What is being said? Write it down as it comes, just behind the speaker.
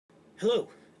Hello,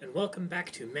 and welcome back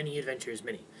to Many Adventures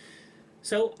Mini.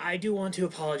 So, I do want to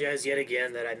apologize yet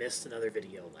again that I missed another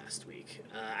video last week.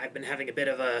 I've been having a bit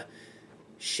of a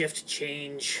shift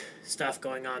change stuff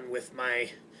going on with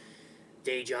my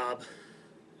day job,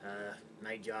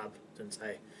 night job, since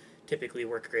I typically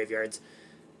work graveyards.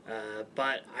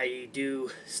 But I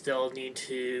do still need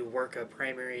to work a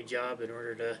primary job in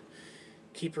order to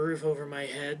keep a roof over my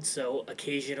head, so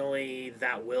occasionally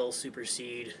that will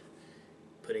supersede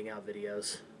putting out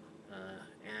videos,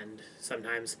 and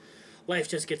sometimes life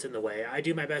just gets in the way. I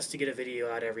do my best to get a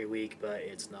video out every week, but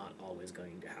it's not always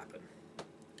going to happen.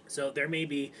 So there may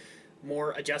be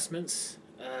more adjustments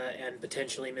and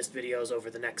potentially missed videos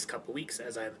over the next couple weeks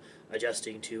as I'm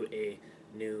adjusting to a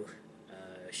new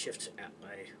shift at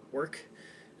my work.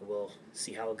 We'll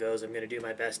see how it goes. I'm going to do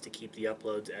my best to keep the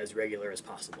uploads as regular as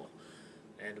possible.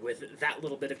 And with that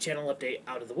little bit of channel update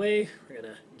out of the way, we're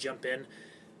going to jump in.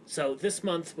 So this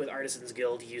month with Artisans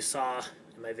Guild, you saw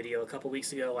in my video a couple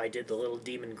weeks ago, I did the little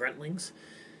demon gruntlings.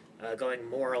 Going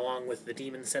more along with the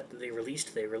demon set that they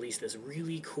released this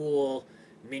really cool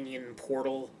Minion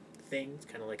Portal thing. It's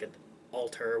kind of like an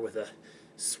altar with a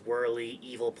swirly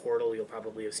evil portal. You'll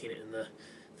probably have seen it in the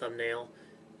thumbnail.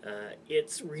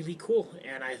 It's really cool,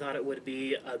 and I thought it would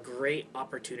be a great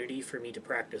opportunity for me to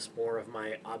practice more of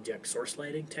my object source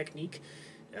lighting technique.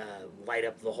 Light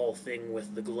up the whole thing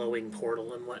with the glowing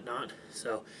portal and whatnot.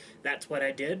 So that's what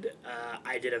I did.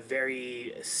 I did a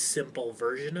very simple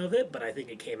version of it, but I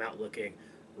think it came out looking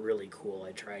really cool.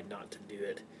 I tried not to do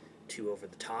it too over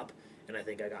the top, and I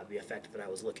think I got the effect that I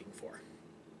was looking for.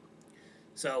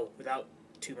 So without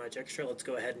too much extra, let's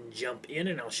go ahead and jump in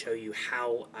and I'll show you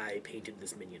how I painted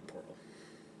this Minion Portal.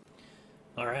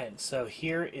 Alright, so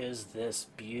here is this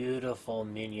beautiful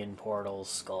Minion Portal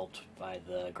sculpt by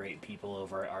the great people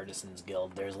over at Artisans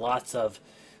Guild. There's lots of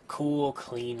cool,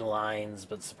 clean lines,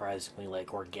 but surprisingly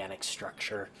like organic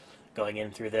structure going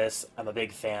in through this. I'm a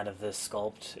big fan of this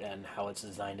sculpt and how it's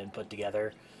designed and put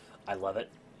together. I love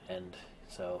it, and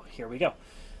so here we go.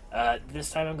 This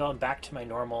time I'm going back to my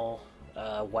normal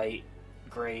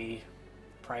white-gray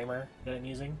primer that I'm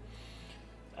using.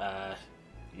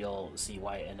 You'll see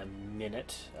why in a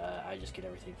minute. I just get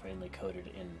everything finely coated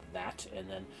in that, and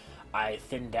then I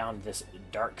thin down this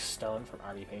dark stone from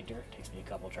Army Painter. It takes me a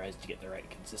couple tries to get the right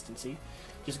consistency.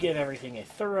 Just give everything a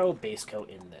thorough base coat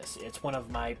in this. It's one of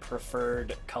my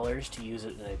preferred colors to use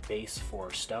as a base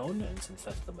for stone, and since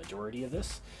that's the majority of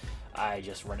this, I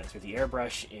just run it through the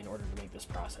airbrush in order to make this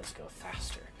process go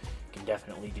faster. You can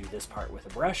definitely do this part with a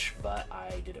brush, but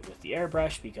I did it with the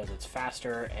airbrush because it's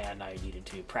faster and I needed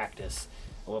to practice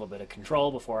a little bit of control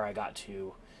before I got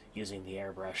to using the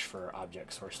airbrush for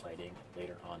object source lighting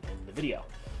later on in the video.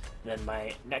 Then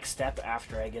my next step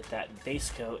after I get that base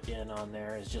coat in on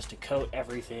there is just to coat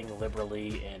everything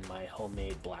liberally in my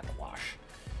homemade black wash,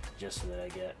 just so that I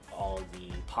get all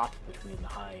the pop between the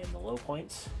high and the low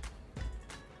points,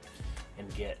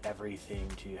 and get everything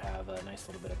to have a nice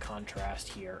little bit of contrast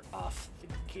here off the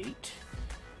gate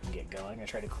and get going. I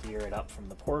try to clear it up from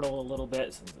the portal a little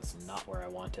bit since it's not where I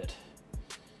want it.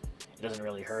 It doesn't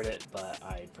really hurt it, but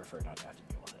I prefer not to have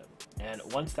to deal with it. And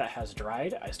once that has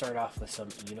dried, I start off with some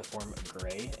uniform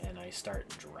gray and I start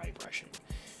dry brushing.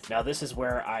 Now this is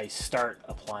where I start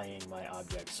applying my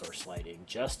object source lighting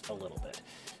just a little bit.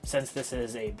 Since this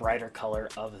is a brighter color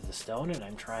of the stone and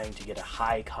I'm trying to get a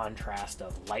high contrast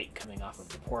of light coming off of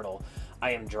the portal,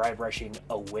 I am dry brushing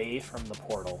away from the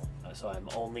portal. So I'm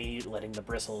only letting the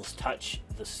bristles touch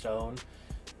the stone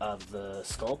of the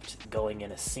sculpt, going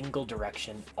in a single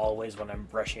direction always when I'm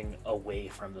brushing away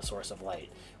from the source of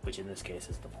light, which in this case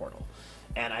is the portal.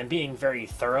 And I'm being very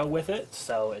thorough with it,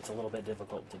 so it's a little bit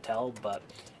difficult to tell, but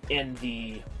in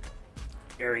the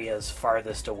areas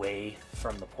farthest away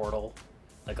from the portal,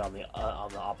 like on the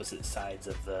opposite sides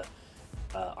of the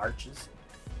arches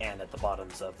and at the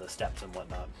bottoms of the steps and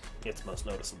whatnot, it's most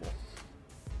noticeable.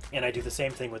 And I do the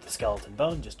same thing with the skeleton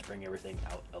bone just to bring everything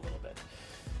out a little bit.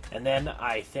 And then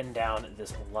I thin down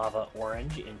this lava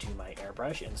orange into my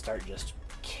airbrush and start just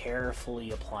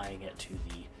carefully applying it to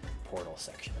the portal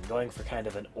section. I'm going for kind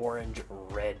of an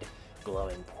orange-red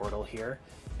glowing portal here.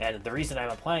 And the reason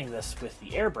I'm applying this with the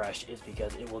airbrush is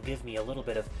because it will give me a little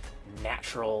bit of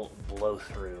natural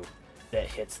blow-through that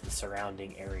hits the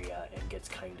surrounding area and gets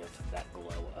kind of that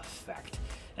glow effect.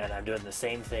 And I'm doing the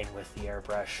same thing with the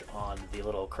airbrush on the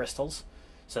little crystals,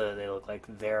 so that they look like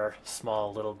they're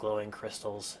small little glowing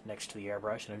crystals next to the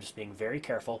airbrush, and I'm just being very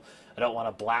careful. I don't want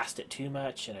to blast it too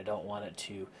much, and I don't want it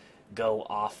to go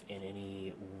off in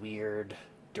any weird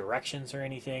directions or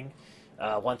anything.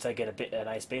 Once I get a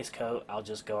nice base coat, I'll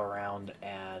just go around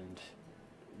and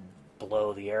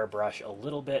blow the airbrush a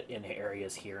little bit in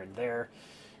areas here and there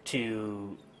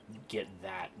to get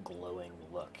that glowing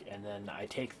look. And then I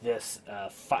take this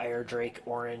Fire Drake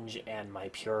orange and my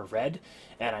pure red,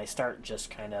 and I start just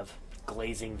kind of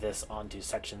glazing this onto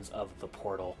sections of the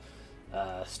portal,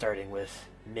 starting with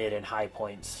mid and high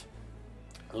points,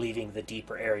 leaving the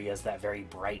deeper areas that very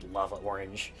bright lava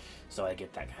orange, so I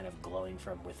get that kind of glowing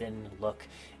from within look.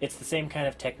 It's the same kind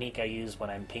of technique I use when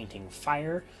I'm painting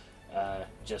fire,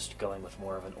 just going with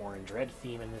more of an orange-red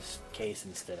theme in this case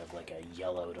instead of like a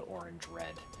yellow to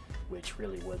orange-red, which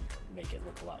really would make it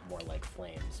look a lot more like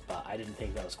flames. But I didn't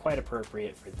think that was quite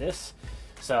appropriate for this,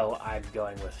 so I'm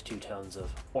going with 2 tones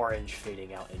of orange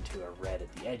fading out into a red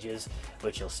at the edges,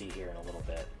 which you'll see here in a little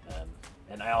bit.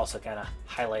 And I also kind of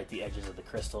highlight the edges of the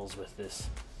crystals with this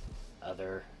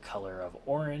other color of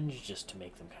orange just to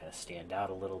make them kind of stand out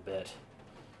a little bit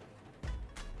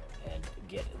and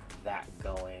get that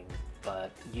going.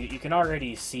 But you can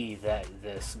already see that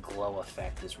this glow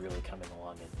effect is really coming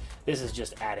along, and this is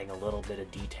just adding a little bit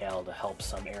of detail to help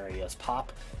some areas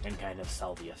pop and kind of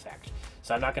sell the effect.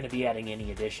 So I'm not going to be adding any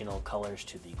additional colors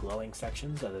to the glowing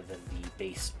sections other than the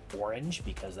base orange,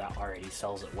 because that already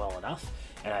sells it well enough,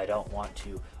 and I don't want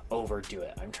to overdo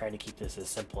it. I'm trying to keep this as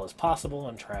simple as possible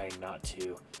and trying not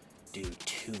to do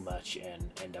too much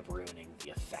and end up ruining the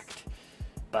effect.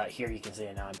 But here you can see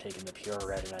now I'm taking the pure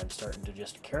red and I'm starting to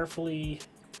just carefully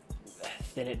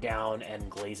thin it down and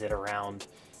glaze it around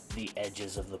the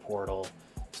edges of the portal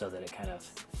so that it kind of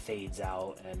fades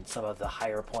out, and some of the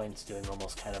higher points doing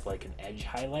almost kind of like an edge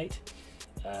highlight.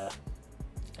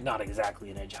 Not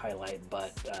exactly an edge highlight,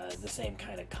 but the same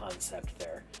kind of concept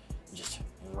there. Just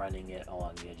running it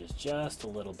along the edges just a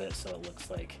little bit so it looks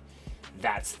like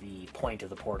that's the point of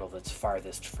the portal that's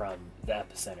farthest from the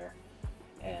epicenter,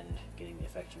 and getting the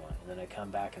effect you want. And then I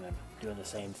come back and I'm doing the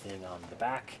same thing on the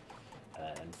back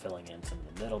and filling in some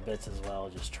of the middle bits as well,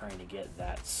 just trying to get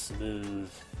that smooth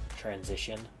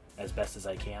transition as best as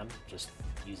I can, just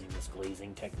using this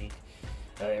glazing technique.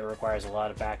 It requires a lot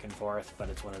of back and forth, but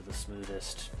it's one of the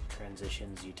smoothest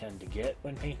transitions you tend to get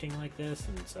when painting like this,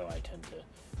 and so I tend to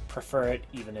prefer it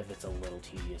even if it's a little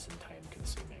tedious and time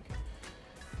consuming.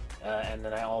 And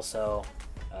then I also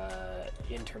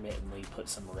intermittently put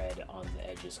some red on the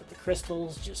edges of the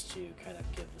crystals just to kind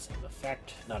of give the same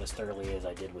effect. Not as thoroughly as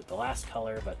I did with the last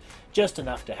color, but just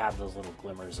enough to have those little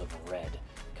glimmers of red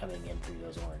coming in through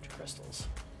those orange crystals.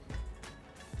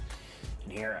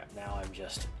 And here now I'm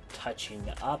just touching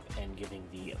up and giving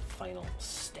the final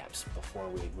steps before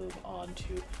we move on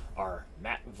to our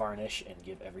matte varnish and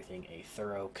give everything a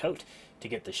thorough coat to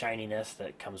get the shininess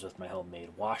that comes with my homemade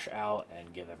wash out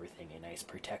and give everything a nice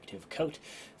protective coat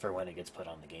for when it gets put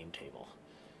on the game table.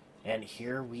 And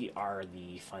here we are,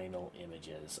 the final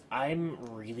images. I'm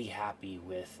really happy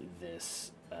with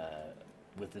this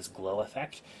glow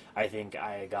effect. I think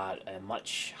I got a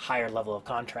much higher level of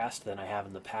contrast than I have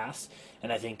in the past,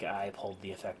 and I think I pulled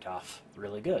the effect off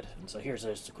really good. And so here's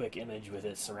just a quick image with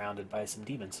it surrounded by some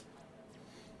demons.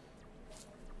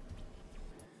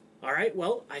 Alright,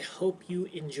 well, I hope you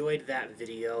enjoyed that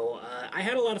video. I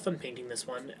had a lot of fun painting this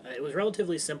one. It was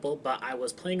relatively simple, but I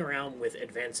was playing around with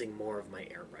advancing more of my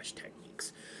airbrush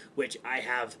techniques, which I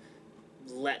have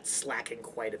let slacken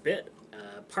quite a bit.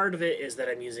 Part of it is that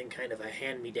I'm using kind of a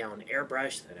hand-me-down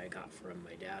airbrush that I got from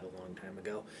my dad a long time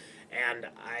ago, and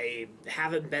I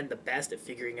haven't been the best at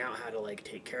figuring out how to like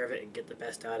take care of it and get the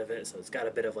best out of it, so it's got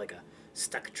a bit of like a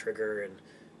stuck trigger and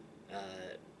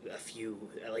a few,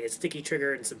 like a sticky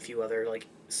trigger and some few other like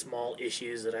small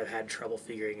issues that I've had trouble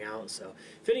figuring out. So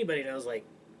if anybody knows like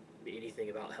anything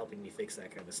about helping me fix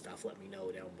that kind of stuff, let me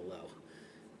know down below.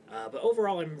 But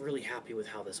overall, I'm really happy with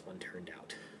how this one turned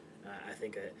out. I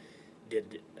think I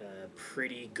did a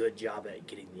pretty good job at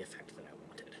getting the effect that I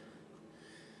wanted.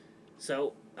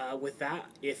 So with that,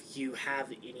 if you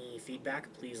have any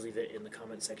feedback, please leave it in the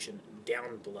comment section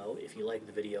down below. If you like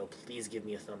the video, please give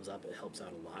me a thumbs up. It helps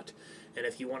out a lot. And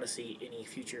if you want to see any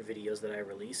future videos that I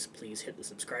release, please hit the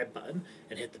subscribe button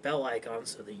and hit the bell icon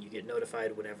so that you get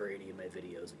notified whenever any of my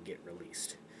videos get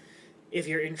released. If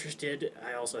you're interested,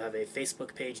 I also have a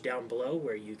Facebook page down below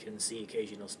where you can see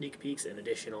occasional sneak peeks and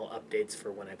additional updates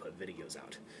for when I put videos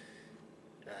out.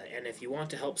 And if you want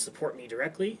to help support me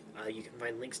directly, you can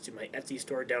find links to my Etsy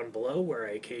store down below where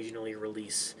I occasionally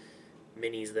release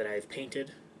minis that I've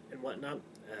painted and whatnot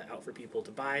out for people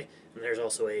to buy. And there's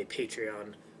also a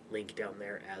Patreon link down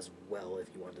there as well if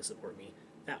you want to support me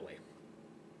that way.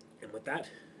 And with that,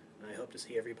 I hope to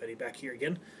see everybody back here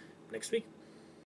again next week.